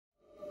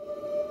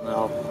Jeg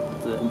har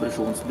hatt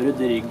kompresjonsbrudd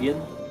I ryggen,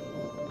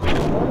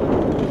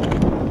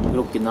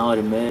 brukkne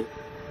armer,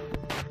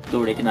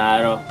 dårlige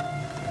knær og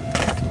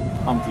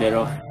ankler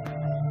og...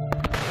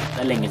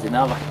 Det lenge siden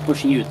jeg har vært på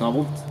ski uten å ha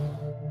vondt.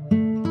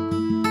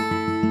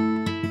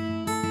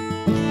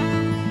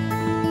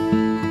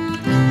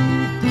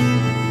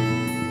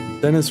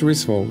 Dennis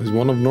Risvoll is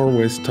one of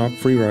Norway's top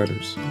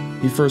freeriders.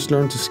 He first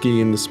learned to ski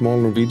in the small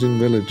Norwegian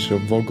village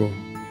of Vågå,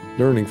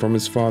 learning from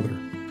his father.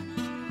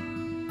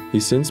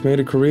 He's since made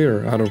a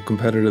career out of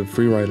competitive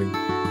freeriding.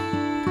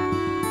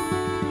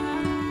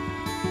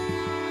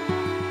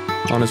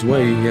 On his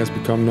way, he has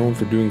become known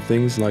for doing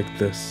things like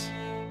this.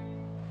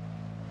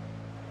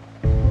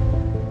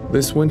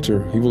 This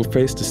winter, he will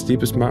face the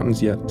steepest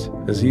mountains yet,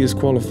 as he is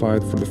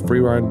qualified for the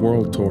Freeride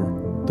World Tour,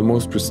 the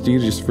most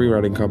prestigious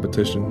freeriding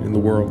competition in the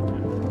world.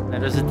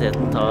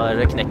 Nervøsiteten tar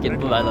knekken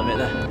på beina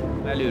mine.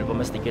 Jeg lurer på om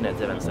jeg stikker ned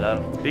til venstre her.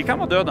 Vi kan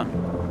være døde.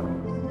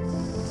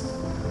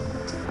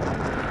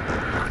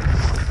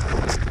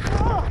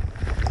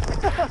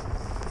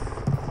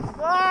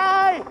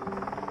 Nei!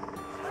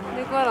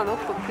 Nå går han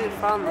opp på pur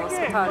faen og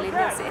skal ta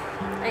linjen sin.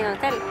 En gang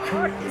til.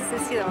 Jeg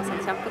synes det var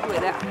en kjempegod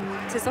idé.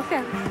 Synes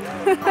dere?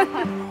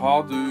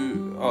 Har du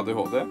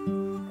ADHD?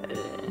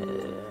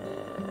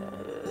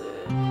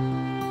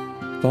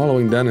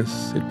 Following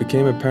Dennis, it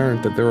became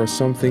apparent that there are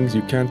some things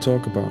you can't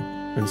talk about,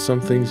 and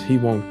some things he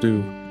won't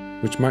do,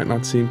 which might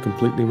not seem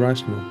completely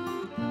rational.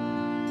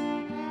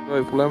 Hva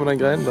er problemet med den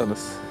greien,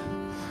 Dennis?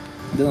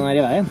 Den I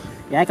veien.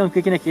 Jeg kan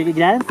ikke knekke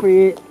grein,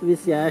 fordi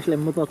hvis jeg slem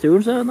mot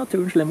naturen, så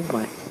naturen slem mot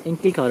meg.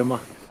 Enkel karma.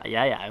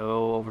 Jeg jo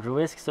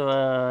overtroisk, så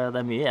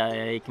det mye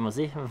jeg ikke må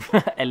si,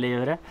 eller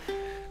gjøre.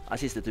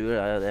 Siste tur,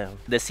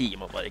 det sier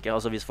man bare ikke.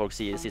 Altså, hvis folk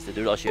sier siste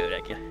tur, da kjører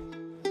jeg ikke.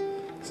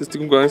 Siste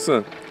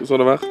konkurranse, hvordan har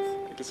det vært?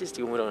 Ikke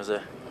siste konkurranse.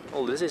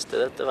 Aldri siste,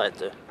 dette vet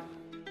du.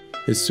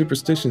 His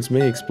superstitions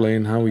may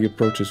explain how he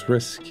approaches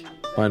risk,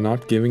 by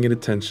not giving it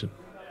attention.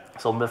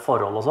 Sånn med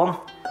forhold og sånn,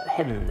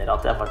 hender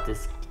at jeg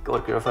faktisk ikke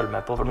orker å følge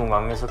med på, for noen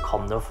ganger så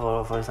kan det jo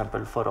for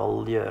eksempel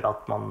forhold gjøre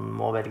at man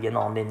må velge en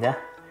annen linje.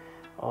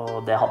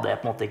 Og det hadde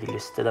jeg på en måte ikke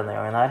lyst til denne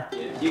gangen her.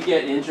 If you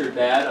get injured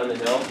bad on the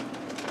hill,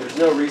 there's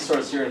no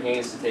resource here in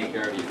Haynes to take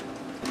care of you.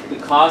 The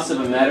cost of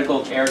a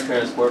medical air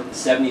transport is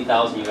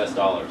 $70,000 US.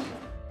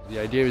 The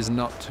idea is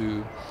not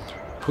to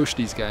push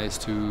these guys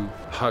to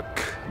hug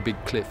big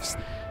cliffs.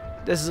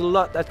 There's a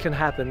lot that can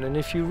happen, and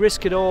if you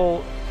risk it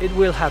all, it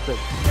will happen.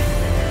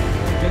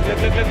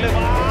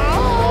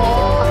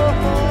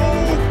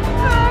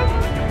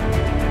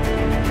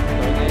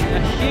 A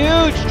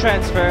huge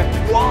transfer.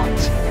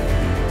 What?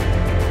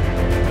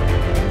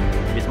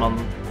 Hvis man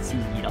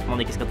sier at man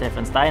ikke skal treffe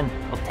en stein,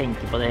 og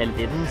tenker på det hele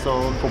tiden, så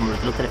kommer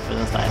du til å treffe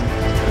den steinen.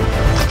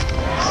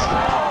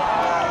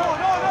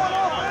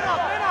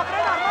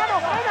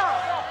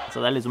 Så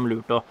det liksom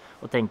lurt å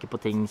tenke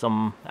på ting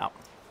som, ja,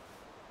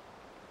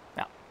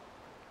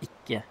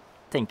 ikke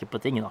tenke på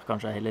ting da,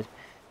 kanskje heller.